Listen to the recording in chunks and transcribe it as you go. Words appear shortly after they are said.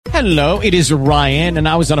Hello, it is Ryan, and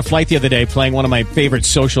I was on a flight the other day playing one of my favorite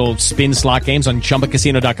social spin slot games on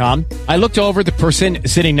ChumbaCasino.com. I looked over at the person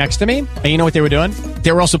sitting next to me, and you know what they were doing?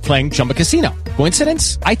 They were also playing Chumba Casino.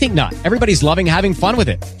 Coincidence? I think not. Everybody's loving having fun with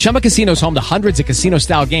it. Chumba Casino is home to hundreds of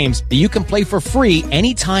casino-style games that you can play for free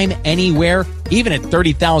anytime, anywhere, even at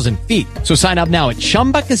 30,000 feet. So sign up now at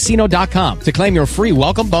ChumbaCasino.com to claim your free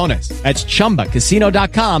welcome bonus. That's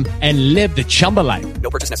ChumbaCasino.com and live the Chumba life.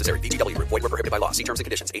 No purchase necessary. VGW. Void were prohibited by law. See terms and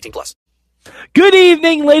conditions. 18+. Good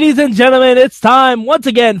evening, ladies and gentlemen. It's time once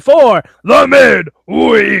again for the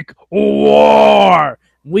Midweek War.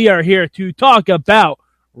 We are here to talk about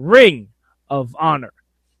Ring of Honor.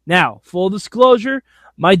 Now, full disclosure,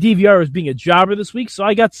 my DVR was being a jobber this week, so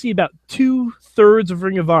I got to see about 2/3 of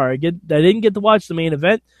Ring of Honor. I didn't get to watch the main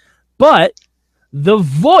event, but the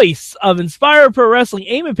voice of Inspire Pro Wrestling,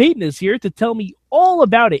 Eamon Paton, is here to tell me all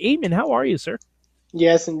about it. Eamon, how are you, sir?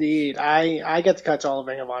 Yes, indeed. I get to catch all of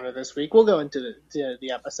Ring of Honor this week. We'll go into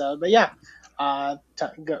the episode, but yeah,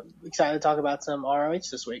 excited to talk about some ROH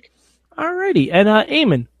this week. Alrighty, and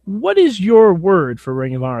Eamon, what is your word for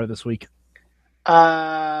Ring of Honor this week?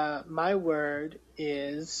 My word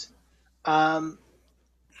is, I'm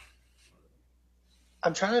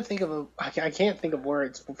trying to think of I can't think of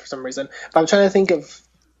words for some reason, but I'm trying to think of,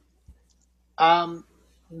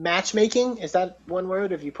 matchmaking. Is that one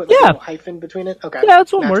word? If you put a little hyphen between it? Okay. Yeah,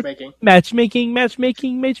 that's one word. Matchmaking, match me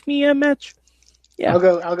a match. Yeah.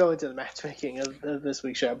 I'll go into the matchmaking of this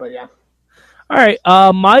week's show, but yeah. All right.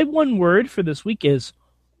 My one word for this week is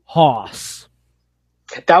hoss.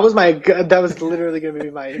 That was literally going to be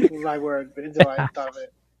my word until I thought of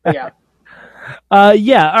it. But yeah.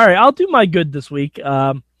 Yeah. All right. I'll do my good this week.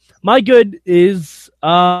 My good is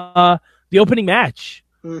the opening match.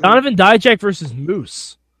 Mm-hmm. Donovan Dijak versus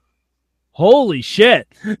Moose. Holy shit.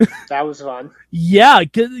 That was fun. Yeah.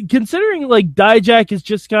 Considering like Dijak is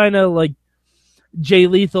just kind of like Jay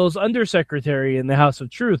Lethal's undersecretary in the House of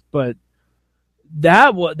Truth, but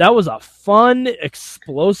that was a fun,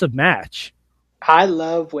 explosive match. I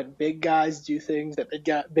love when big guys do things that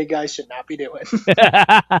big guys should not be doing.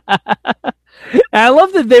 I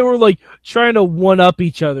love that they were like trying to one up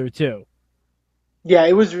each other too. Yeah,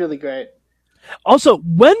 it was really great. Also,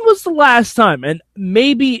 when was the last time, and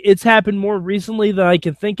maybe it's happened more recently than I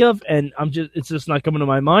can think of, and it's just not coming to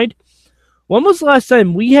my mind. When was the last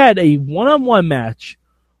time we had a one-on-one match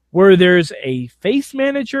where there's a face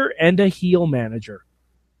manager and a heel manager?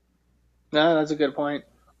 No, that's a good point.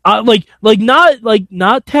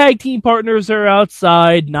 Not tag team partners that are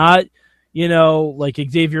outside, not, like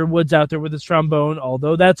Xavier Woods out there with his trombone,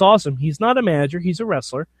 although that's awesome. He's not a manager, he's a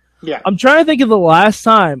wrestler. Yeah. I'm trying to think of the last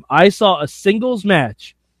time I saw a singles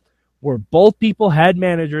match where both people had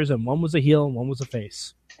managers and one was a heel and one was a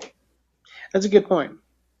face. That's a good point.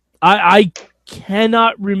 I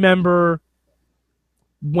cannot remember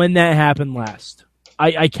when that happened last.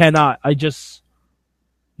 I cannot.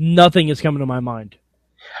 Nothing is coming to my mind.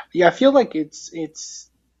 Yeah, I feel like it's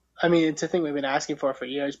a thing we've been asking for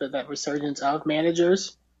years, but that resurgence of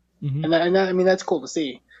managers, mm-hmm. and that, that's cool to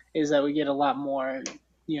see, is that we get a lot more,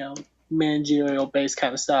 managerial based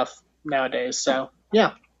kind of stuff nowadays. So,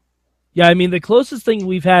 yeah. Yeah, the closest thing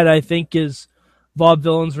we've had, I think, is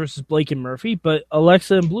Vaudevillains versus Blake and Murphy, but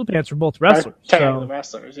Alexa and Blue Pants were both wrestlers. Technically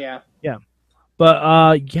wrestlers, yeah. Yeah.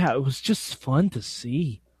 But, it was just fun to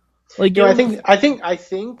see. Like, I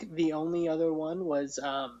think the only other one was,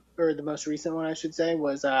 or the most recent one, I should say,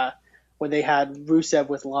 was when they had Rusev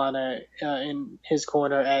with Lana in his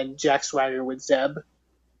corner and Jack Swagger with Zeb.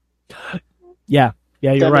 Yeah,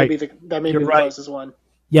 you're right. That may be the closest one.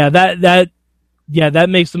 Yeah, that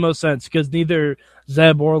makes the most sense because neither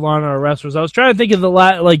Zeb or Lana are wrestlers. I was trying to think of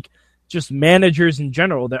the just managers in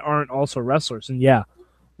general that aren't also wrestlers, and yeah,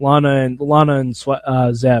 Lana and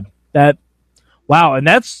Zeb. Wow, and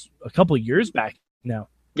that's a couple of years back now.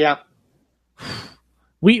 Yeah,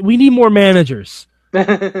 we need more managers.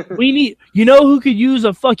 We need, who could use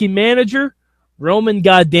a fucking manager? Roman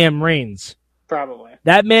goddamn Reigns. Probably.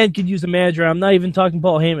 That man could use a manager. I'm not even talking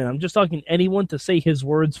Paul Heyman. I'm just talking anyone to say his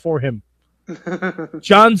words for him.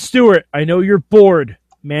 Jon Stewart, I know you're bored.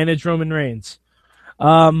 Manage Roman Reigns.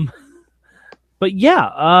 But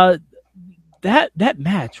yeah, that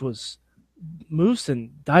match was Moose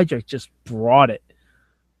and Dijak just brought it.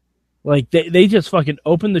 Like they just fucking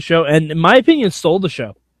opened the show, and in my opinion, stole the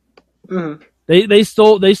show. Mm-hmm. They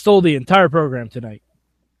stole the entire program tonight.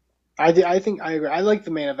 I think I agree. I like the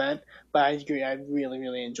main event, but I agree. I really,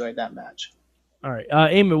 really enjoyed that match. All right,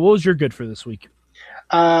 Eamon, what was your good for this week?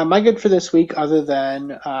 My good for this week, other than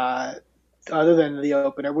the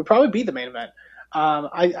opener, would probably be the main event.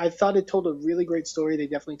 I thought it told a really great story. They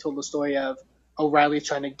definitely told the story of O'Reilly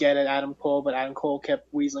trying to get at Adam Cole, but Adam Cole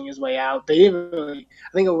kept weaseling his way out. They didn't really.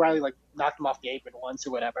 I think O'Reilly like knocked him off the apron once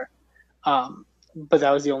or whatever. But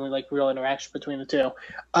that was the only like real interaction between the two.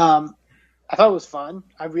 I thought it was fun.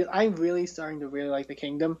 I'm really starting to really like the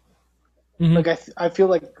Kingdom. Mm-hmm. Like I feel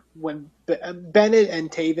like when Bennett and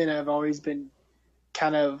Taven have always been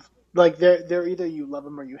kind of like they're either you love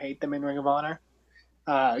them or you hate them in Ring of Honor.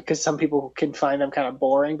 Because some people can find them kind of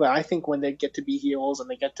boring, but I think when they get to be heels and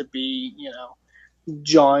they get to be,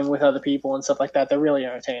 jawing with other people and stuff like that, they're really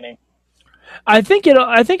entertaining. I think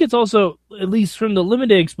it's also, at least from the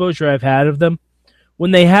limited exposure I've had of them,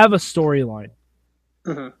 when they have a storyline.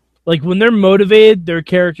 Mm-hmm. Like when they're motivated, their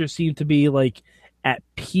characters seem to be like at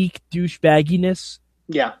peak douchebagginess.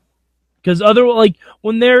 Yeah. Because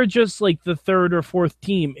when they're just like the third or fourth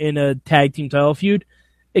team in a tag team title feud,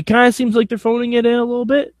 it kind of seems like they're phoning it in a little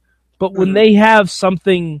bit. But when they have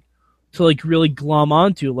something to like really glom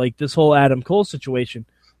onto, like this whole Adam Cole situation,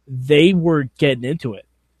 they were getting into it.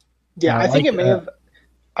 Yeah, I think it may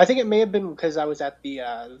have been because I was at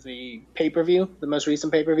the pay-per-view, the most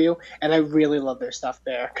recent pay-per-view, and I really love their stuff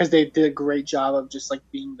there because they did a great job of just like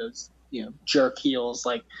being those jerk heels.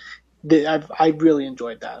 Like I really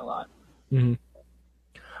enjoyed that a lot. Mm-hmm.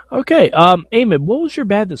 Okay, Eamon, what was your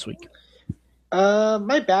bad this week?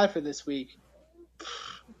 My bad for this week.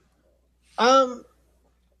 I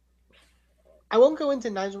won't go into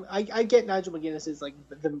Nigel. I get Nigel McGuinness's like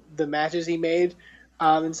the matches he made,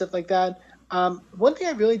 and stuff like that. One thing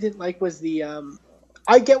I really didn't like was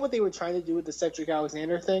I get what they were trying to do with the Cedric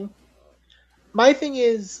Alexander thing. My thing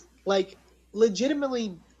is like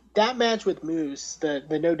legitimately that match with Moose, the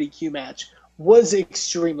no DQ match, was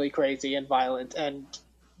extremely crazy and violent, and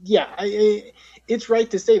yeah, it's right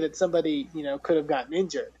to say that somebody could have gotten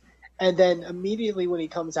injured. And then immediately when he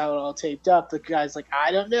comes out all taped up, the guy's like,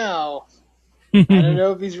 I don't know. I don't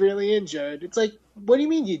know if he's really injured. It's like, what do you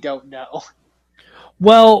mean you don't know?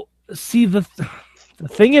 Well, see, the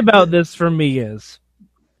thing about this for me is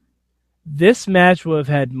this match would have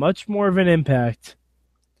had much more of an impact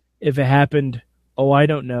if it happened, I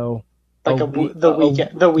don't know. Like the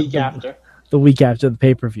week after. The week after the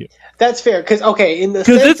pay-per-view. That's fair, because, okay, in the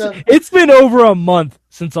sense it's been over a month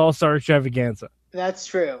since All-Star Extravaganza. That's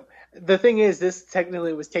true. The thing is, this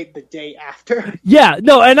technically was taped the day after. Yeah,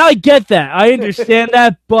 no, and I get that. I understand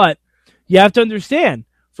that, but you have to understand,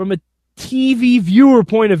 from a TV viewer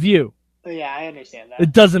point of view. Yeah, I understand that.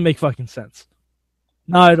 It doesn't make fucking sense.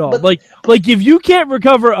 Not at all. But, like if you can't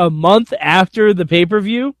recover a month after the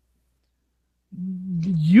pay-per-view,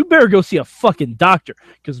 you better go see a fucking doctor,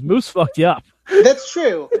 because Moose fucked you up. That's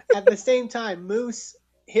true. At the same time, Moose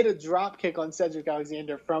hit a drop kick on Cedric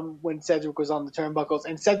Alexander from when Cedric was on the turnbuckles,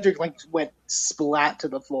 and Cedric went splat to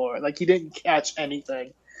the floor. Like he didn't catch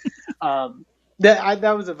anything.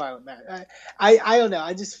 That was a violent match. I don't know.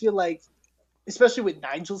 I just feel like, especially with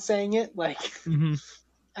Nigel saying it, like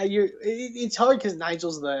it's hard because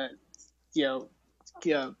Nigel's the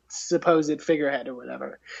supposed figurehead or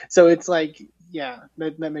whatever. So it's like, yeah,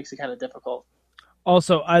 that makes it kind of difficult.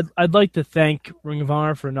 Also, I'd like to thank Ring of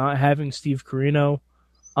Honor for not having Steve Corino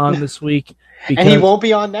on this week, and he won't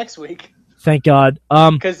be on next week. Thank God.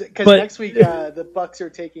 Because next week the Bucks are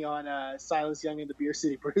taking on Silas Young and the Beer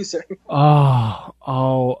City Bruiser.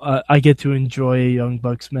 I get to enjoy a Young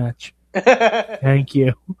Bucks match. Thank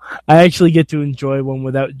you. I actually get to enjoy one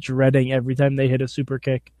without dreading every time they hit a super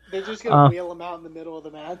kick. They're just gonna wheel them out in the middle of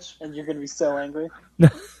the match, and you're gonna be so angry.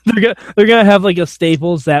 They're gonna have like a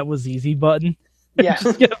Staples "that was easy" button. Yeah,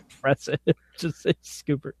 just gonna press it. Just say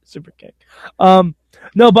super kick.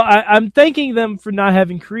 No, but I'm thanking them for not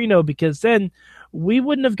having Corino, because then we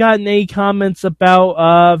wouldn't have gotten any comments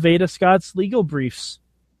about Veda Scott's legal briefs,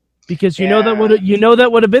 because that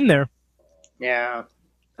would have been there. Yeah.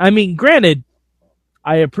 I mean, granted,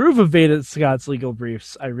 I approve of Veda Scott's legal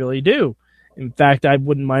briefs. I really do. In fact, I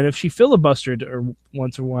wouldn't mind if she filibustered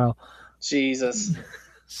once in a while. Jesus.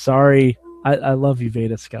 Sorry. I love you,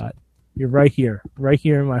 Veda Scott. You're right here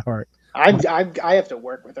in my heart. I have to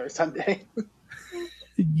work with her someday.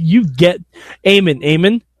 You get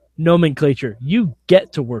Eamon, nomenclature. You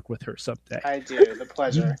get to work with her someday. I do. The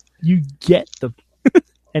pleasure. You get the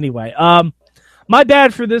anyway. My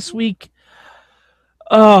bad for this week.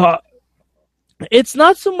 It's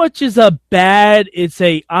not so much as a bad, it's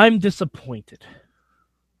I'm disappointed.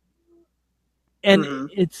 And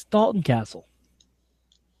it's Dalton Castle.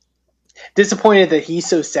 Disappointed that he's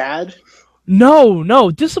so sad?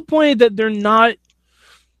 No. Disappointed that they're not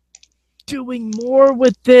doing more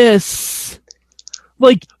with this.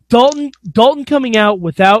 Like, Dalton coming out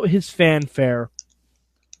without his fanfare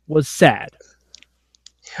was sad.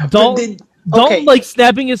 Dalton, Dalton, like,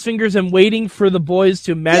 snapping his fingers and waiting for the boys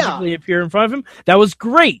to magically appear in front of him, that was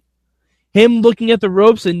great. Him looking at the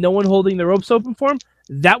ropes and no one holding the ropes open for him,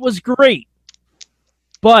 that was great.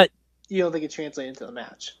 But you don't think it translated into the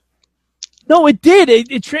match? No, it did.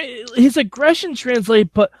 His aggression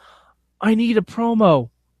translated, but I need a promo.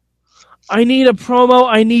 I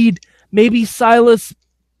need maybe Silas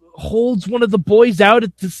holds one of the boys out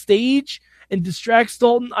at the stage and distracts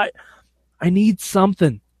Dalton. I need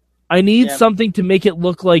something. I need something to make it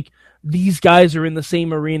look like these guys are in the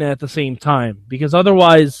same arena at the same time, because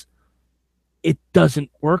otherwise it doesn't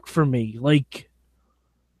work for me. Like,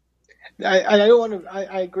 I don't want to.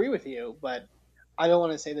 I agree with you, but I don't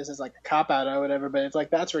want to say this as like a cop out or whatever. But it's like,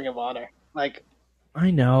 that's Ring of Honor. Like,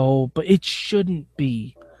 I know, but it shouldn't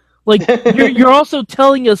be. Like, you're also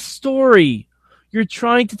telling a story. You're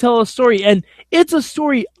trying to tell a story, and it's a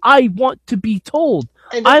story I want to be told.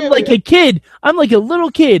 I'm like a kid. I'm like a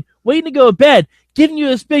little kid waiting to go to bed, giving you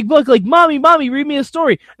this big book, like, Mommy, read me a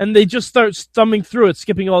story. And they just start thumbing through it,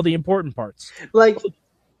 skipping all the important parts.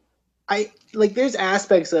 There's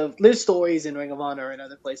aspects of, there's stories in Ring of Honor and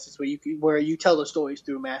other places where you tell the stories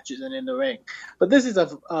through matches and in the ring. But this is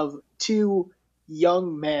of two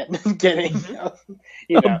young men getting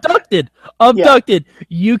abducted. Yeah.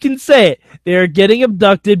 You can say it. They're getting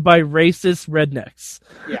abducted by racist rednecks.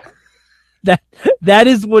 Yeah. That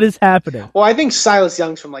is what is happening. Well, I think Silas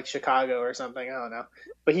Young's from like Chicago or something. I don't know,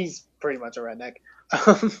 but he's pretty much a redneck.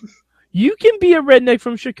 You can be a redneck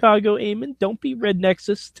from Chicago, Eamon. Don't be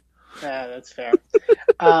rednexist. Yeah, that's fair.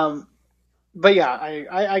 But yeah,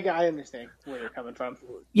 I understand where you're coming from.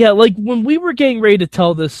 Yeah, like when we were getting ready to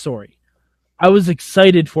tell this story, I was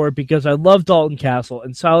excited for it because I love Dalton Castle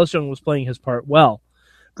and Silas Young was playing his part well.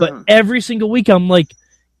 But every single week I'm like,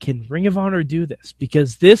 can Ring of Honor do this?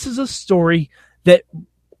 Because this is a story that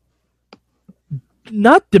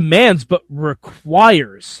not demands, but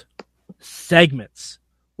requires segments.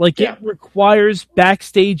 Like, it requires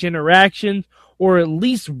backstage interaction or at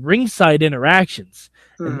least ringside interactions.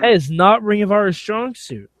 And that is not Ring of Honor's strong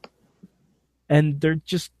suit. And they're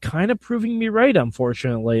just kind of proving me right,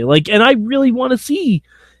 unfortunately. Like, and I really want to see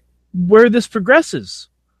where this progresses.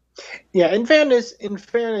 Yeah, in fairness,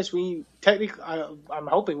 we technically, I'm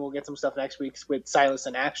hoping we'll get some stuff next week with Silas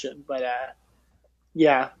in action. But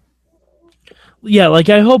yeah, like,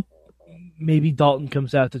 I hope maybe Dalton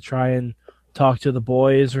comes out to try and talk to the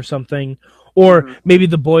boys or something, or maybe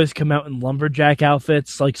the boys come out in lumberjack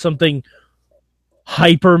outfits, like something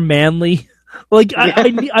hyper manly. Like,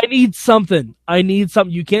 I need something. I need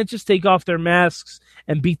something. You can't just take off their masks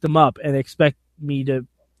and beat them up and expect me to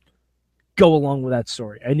go along with that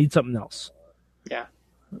story. I need something else. Yeah.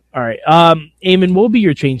 All right. Eamon, what will be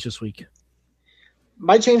your change this week?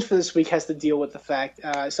 My change for this week has to deal with the fact,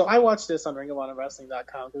 so I watched this on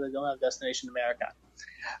ringofhonorwrestling.com because I don't have Destination America.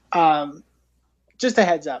 Just a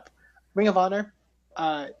heads up. Ring of Honor,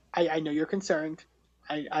 I know you're concerned.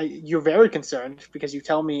 You're very concerned because you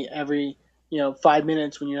tell me every 5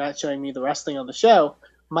 minutes when you're not showing me the wrestling on the show.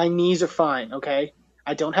 My knees are fine, okay?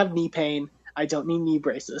 I don't have knee pain. I don't need knee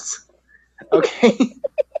braces. Okay?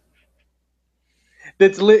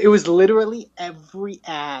 It was literally every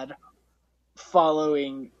ad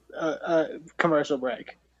following a commercial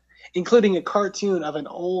break, including a cartoon of an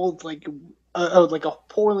old, like a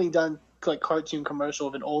poorly done like cartoon commercial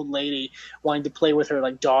of an old lady wanting to play with her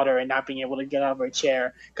like daughter and not being able to get out of her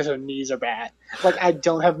chair because her knees are bad. Like, I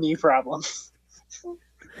don't have knee problems.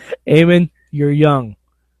 Eamon, you're young.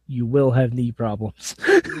 You will have knee problems.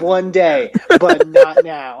 One day, but not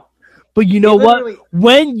now. But you know what?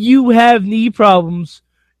 When you have knee problems,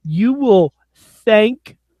 you will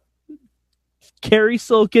thank Kerry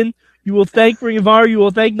Silkin, you will thank Ring of Honor, you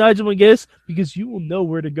will thank Nigel McGuinness, because you will know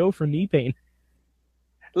where to go for knee pain.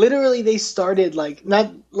 Literally, they started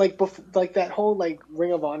not before, that whole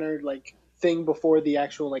Ring of Honor thing before the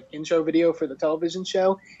actual intro video for the television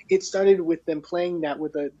show. It started with them playing that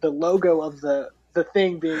with the logo of the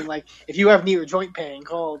thing being if you have knee or joint pain,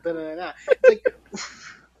 call da da da.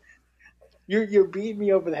 You're beating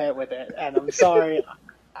me over the head with it, and I'm sorry.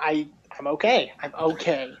 I'm okay. I'm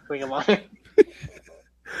okay. Ring of Honor.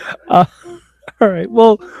 All right.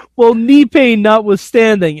 Well, knee pain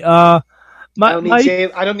notwithstanding. I don't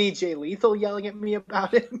need Jay Lethal yelling at me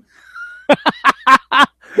about it.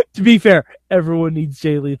 To be fair, everyone needs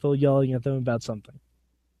Jay Lethal yelling at them about something.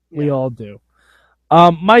 Yeah. We all do.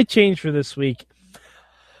 My change for this week,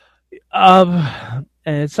 and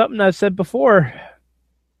it's something I've said before.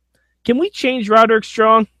 Can we change Roderick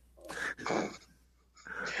Strong?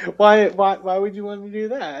 Why would you want to do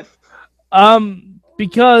that?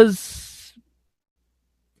 Because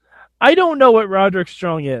I don't know what Roderick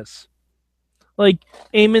Strong is. Like,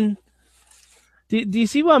 Eamon, do you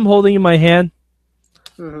see what I'm holding in my hand?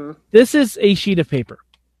 Mm-hmm. This is a sheet of paper.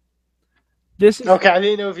 This is, Okay, I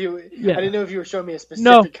didn't know if you. Yeah. I didn't know if you were showing me a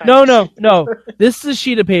specific kind of sheet. No. This is a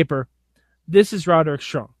sheet of paper. This is Roderick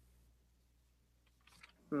Strong.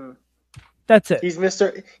 That's it. He's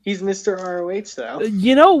Mr. ROH though.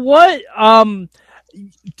 You know what?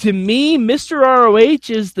 To me, Mr.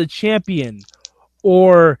 ROH is the champion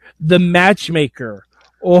or the matchmaker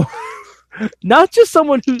or not just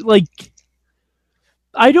someone who, like,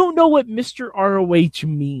 I don't know what Mr. ROH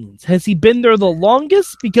means. Has he been there the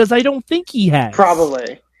longest? Because I don't think he has.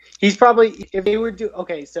 Probably. He's probably, if they were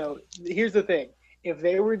okay, so here's the thing. If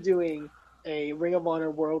they were doing a Ring of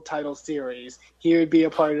Honor World Title Series, he would be a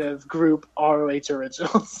part of Group ROH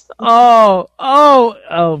Originals. Oh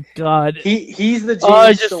God. He's the James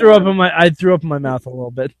I just Storm. threw up in my mouth a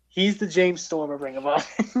little bit. He's the James Storm of Ring of Honor.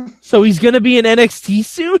 So he's gonna be in NXT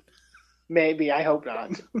soon? Maybe, I hope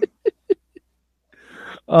not.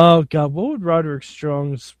 Oh God, what would Roderick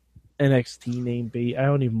Strong's NXT name be? I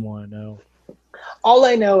don't even want to know. All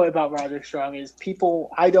I know about Roderick Strong is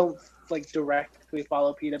I don't directly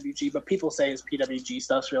follow PWG, but people say his PWG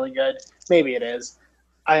stuff's really good. Maybe it is.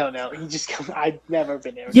 I don't know. I've never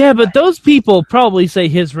been there. Yeah, but those people probably say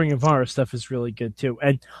his Ring of Honor stuff is really good too.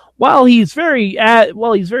 And while he's very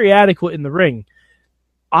adequate in the ring,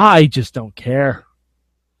 I just don't care.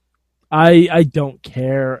 I don't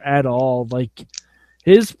care at all. Like,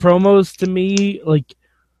 his promos to me, like,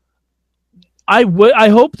 I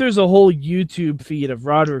hope there's a whole YouTube feed of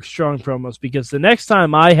Roderick Strong promos, because the next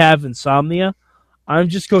time I have insomnia, I'm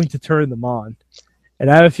just going to turn them on. And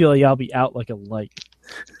I have a feeling I'll be out like a light.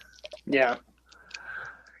 Yeah.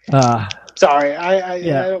 Sorry,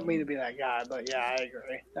 I don't mean to be that guy, but yeah, I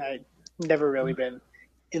agree. I've never really been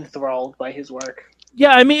enthralled by his work.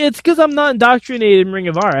 Yeah, I mean, it's because I'm not indoctrinated in Ring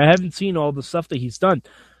of Honor. I haven't seen all the stuff that he's done.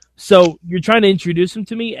 So you're trying to introduce him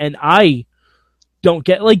to me, and I don't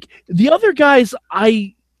get, like, the other guys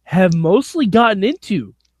I have mostly gotten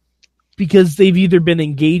into because they've either been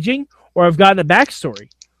engaging or I've gotten a backstory.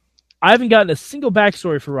 I haven't gotten a single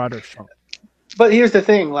backstory for Roderick Strong. But here's the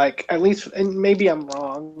thing, like, at least, and maybe I'm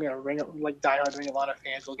wrong, you know, diehard Ring of Honor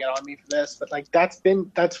fans will get on me for this, but like that's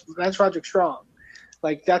Roderick Strong.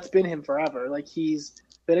 Like, that's been him forever. Like, he's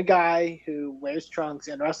been a guy who wears trunks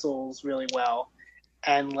and wrestles really well.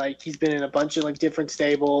 And, like, he's been in a bunch of, like, different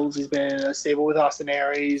stables. He's been in a stable with Austin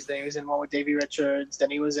Aries. Then he was in one with Davey Richards. Then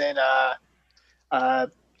he was in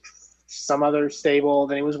some other stable.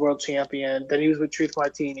 Then he was world champion. Then he was with Truth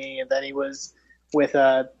Martini. And then he was with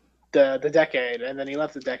the Decade. And then he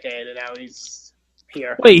left the Decade, and now he's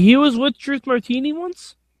here. Wait, he was with Truth Martini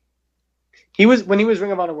once? When he was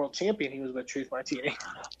Ring of Honor World Champion, he was with Truth Martini.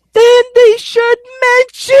 Then they should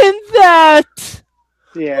mention that!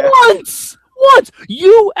 Yeah. Once!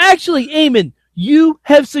 You actually, Eamon, you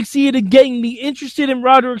have succeeded in getting me interested in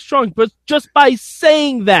Roderick Strong, but just by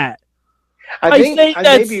saying that.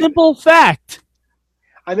 Simple fact.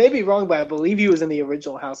 I may be wrong, but I believe he was in the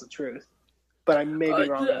original House of Truth. But I may be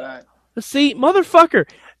wrong about that. See, motherfucker,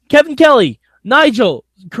 Kevin Kelly, Nigel,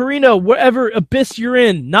 Corino, wherever abyss you're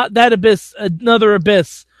in, not that abyss, another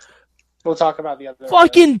abyss. We'll talk about the other.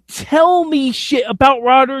 Fucking tell me shit about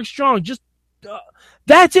Roderick Strong. Just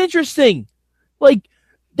that's interesting. Like,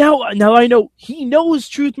 now I know he knows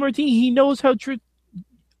Truth Martini. He knows how Truth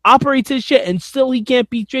operates his shit, and still he can't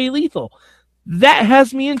beat Jay Lethal. That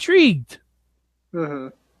has me intrigued. Mm-hmm.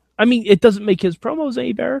 I mean, it doesn't make his promos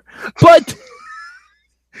any better, but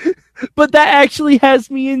but that actually has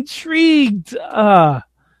me intrigued. Yeah.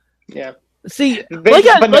 See,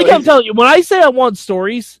 I'm telling you, when I say I want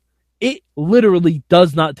stories, it literally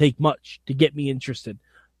does not take much to get me interested.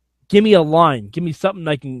 Give me a line. Give me something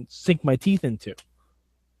I can sink my teeth into.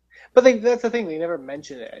 But that's the thing. They never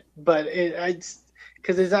mention it. But it's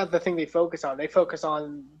because it's not the thing they focus on. They focus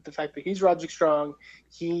on the fact that he's Roderick Strong.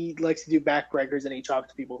 He likes to do backbreakers, and he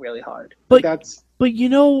chops people really hard. But you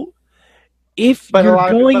know, a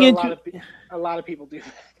lot of people do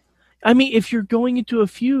that. I mean, if you're going into a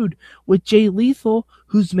feud with Jay Lethal,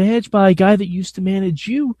 who's managed by a guy that used to manage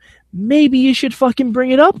you, maybe you should fucking bring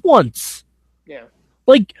it up once. Yeah.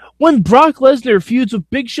 Like, when Brock Lesnar feuds with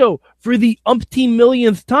Big Show for the umpteen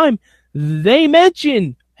millionth time, they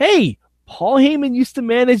mention, hey, Paul Heyman used to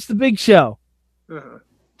manage the Big Show. Uh-huh.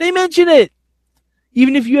 They mention it.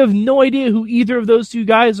 Even if you have no idea who either of those two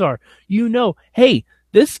guys are, you know, hey,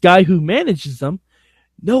 this guy who manages them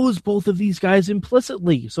knows both of these guys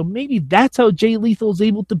implicitly. So maybe that's how Jay Lethal is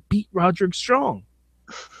able to beat Roderick Strong.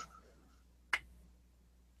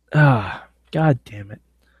 God damn it.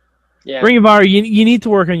 Yeah. Ring of Honor, you need to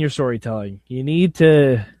work on your storytelling. You need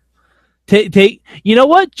to Take. You know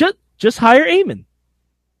what? Just hire Eamon.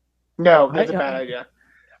 No, that's a bad idea.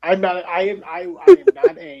 I am not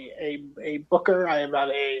a booker. I am not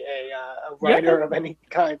a writer of any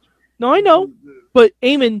kind. No, I know. But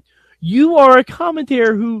Eamon, you are a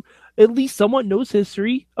commentator who at least somewhat knows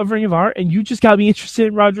history of Ring of Honor, and you just got me interested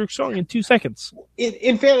in Roderick Strong in 2 seconds.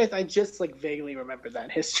 In fairness, I just vaguely remember that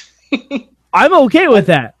history. I'm okay with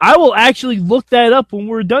that. I will actually look that up when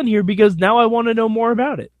we're done here because now I want to know more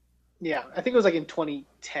about it. Yeah, I think it was in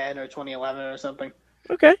 2010 or 2011 or something.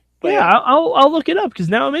 Okay. But yeah, I'll look it up because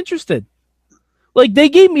now I'm interested. They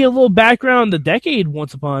gave me a little background on the decade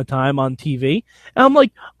once upon a time on TV, and I'm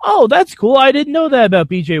like, oh, that's cool. I didn't know that about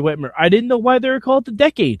B.J. Whitmer. I didn't know why they were called the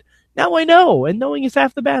Decade. Now I know, and knowing is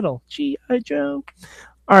half the battle. G.I. Joe.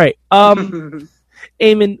 All right.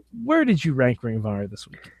 Eamon, where did you rank Ring of Honor this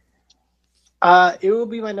week? It will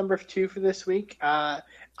be my number 2 for this week. I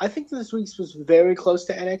think this week's was very close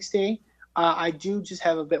to NXT. I do just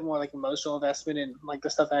have a bit more emotional investment in the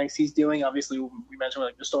stuff that NXT's doing. Obviously, we mentioned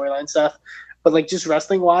the storyline stuff, but just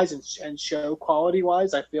wrestling wise and show quality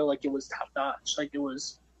wise, I feel it was top notch. It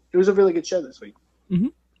was a really good show this week. Mm-hmm.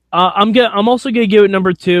 I'm also gonna give it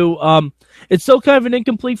number 2. It's still kind of an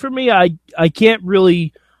incomplete for me. I can't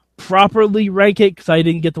really properly rank it because I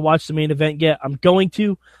didn't get to watch the main event yet. I'm going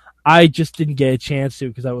to. I just didn't get a chance to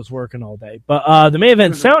because I was working all day. But the main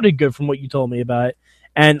event sounded good from what you told me about it.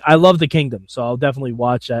 And I love the Kingdom, so I'll definitely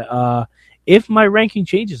watch that. If my ranking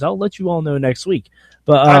changes, I'll let you all know next week.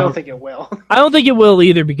 But I don't think it will. I don't think it will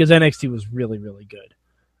either because NXT was really, really good.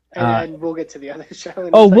 And we'll get to the other show.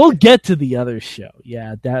 We'll get to the other show.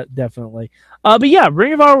 Yeah, definitely. But yeah,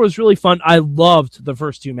 Ring of Honor was really fun. I loved the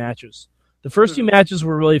first 2 matches. The first 2 matches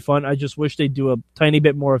were really fun. I just wish they'd do a tiny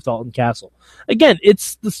bit more of Dalton Castle. Again,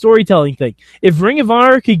 it's the storytelling thing. If Ring of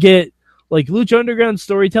Honor could get Lucha Underground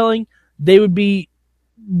storytelling, they would be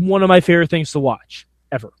one of my favorite things to watch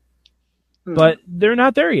ever. But they're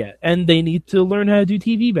not there yet, and they need to learn how to do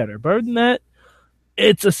TV better. But other than that,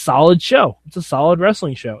 it's a solid show. It's a solid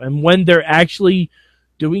wrestling show. And when they're actually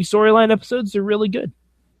doing storyline episodes, they're really good.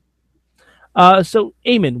 So,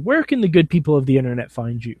 Eamon, where can the good people of the internet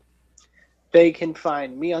find you? They can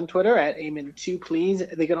find me on Twitter at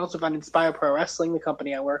Eamon2Please. They can also find Inspire Pro Wrestling, the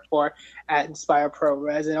company I work for, at Inspire Pro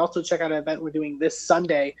Res. And also check out an event we're doing this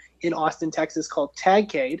Sunday in Austin, Texas called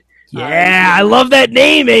Tagcade. Yeah, I love that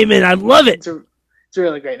name, Eamon. I love it. It's a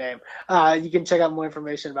really great name. You can check out more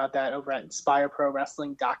information about that over at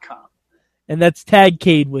InspireProWrestling.com. And that's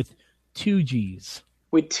Tagcade with 2 G's.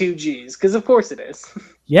 With 2 G's, because of course it is.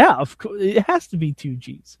 Yeah, of course. It has to be 2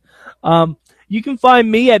 G's. You can find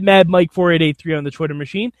me at MadMike4883 on the Twitter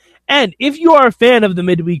machine. And if you are a fan of the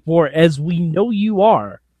Midweek War, as we know you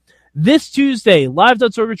are, this Tuesday,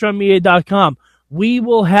 live.sorgatronmedia.com, we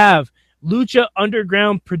will have Lucha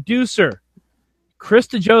Underground producer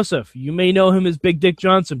Krista Joseph. You may know him as Big Dick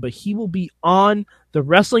Johnson, but he will be on the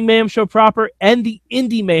Wrestling Mayhem Show proper and the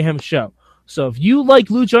Indie Mayhem Show. So if you like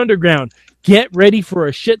Lucha Underground, get ready for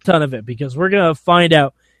a shit ton of it because we're going to find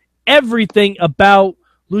out everything about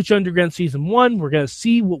Lucha Underground Season 1. We're going to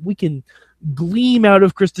see what we can gleam out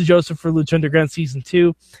of Krista Joseph for Lucha Underground Season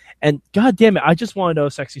 2. And god damn it, I just want to know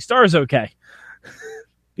if Sexy Star is okay.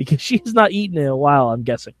 Because she's not eaten in a while, I'm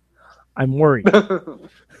guessing. I'm worried.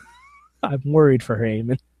 I'm worried for her,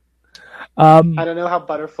 Eamon. I don't know how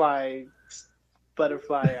butterfly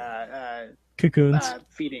cocoons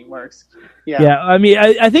feeding works. Yeah. Yeah, I mean,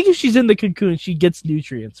 I think if she's in the cocoon, she gets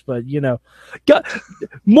nutrients, but,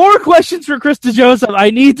 more questions for Krista Joseph.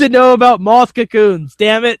 I need to know about moth cocoons,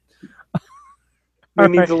 damn it. We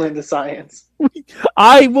need to learn the science.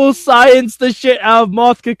 I will science the shit out of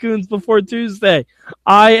moth cocoons before Tuesday.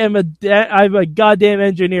 I'm a goddamn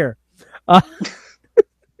engineer. All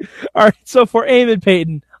right, so for Eamon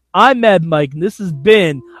Paton, I'm Mad Mike, and this has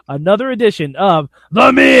been another edition of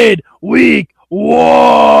the Midweek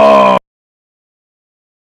War.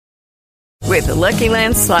 With the Lucky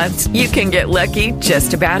Land Slots, you can get lucky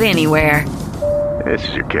just about anywhere. This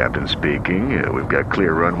is your captain speaking. We've got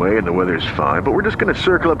clear runway and the weather's fine, but we're just going to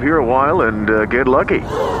circle up here a while and get lucky.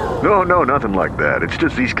 No, nothing like that. It's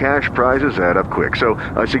just these cash prizes add up quick. So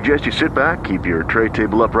I suggest you sit back, keep your tray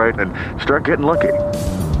table upright, and start getting lucky.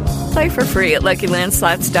 Play for free at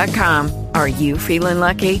LuckyLandSlots.com. Are you feeling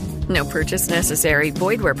lucky? No purchase necessary.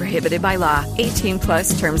 Void where prohibited by law.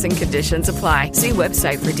 18+ terms and conditions apply. See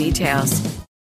website for details.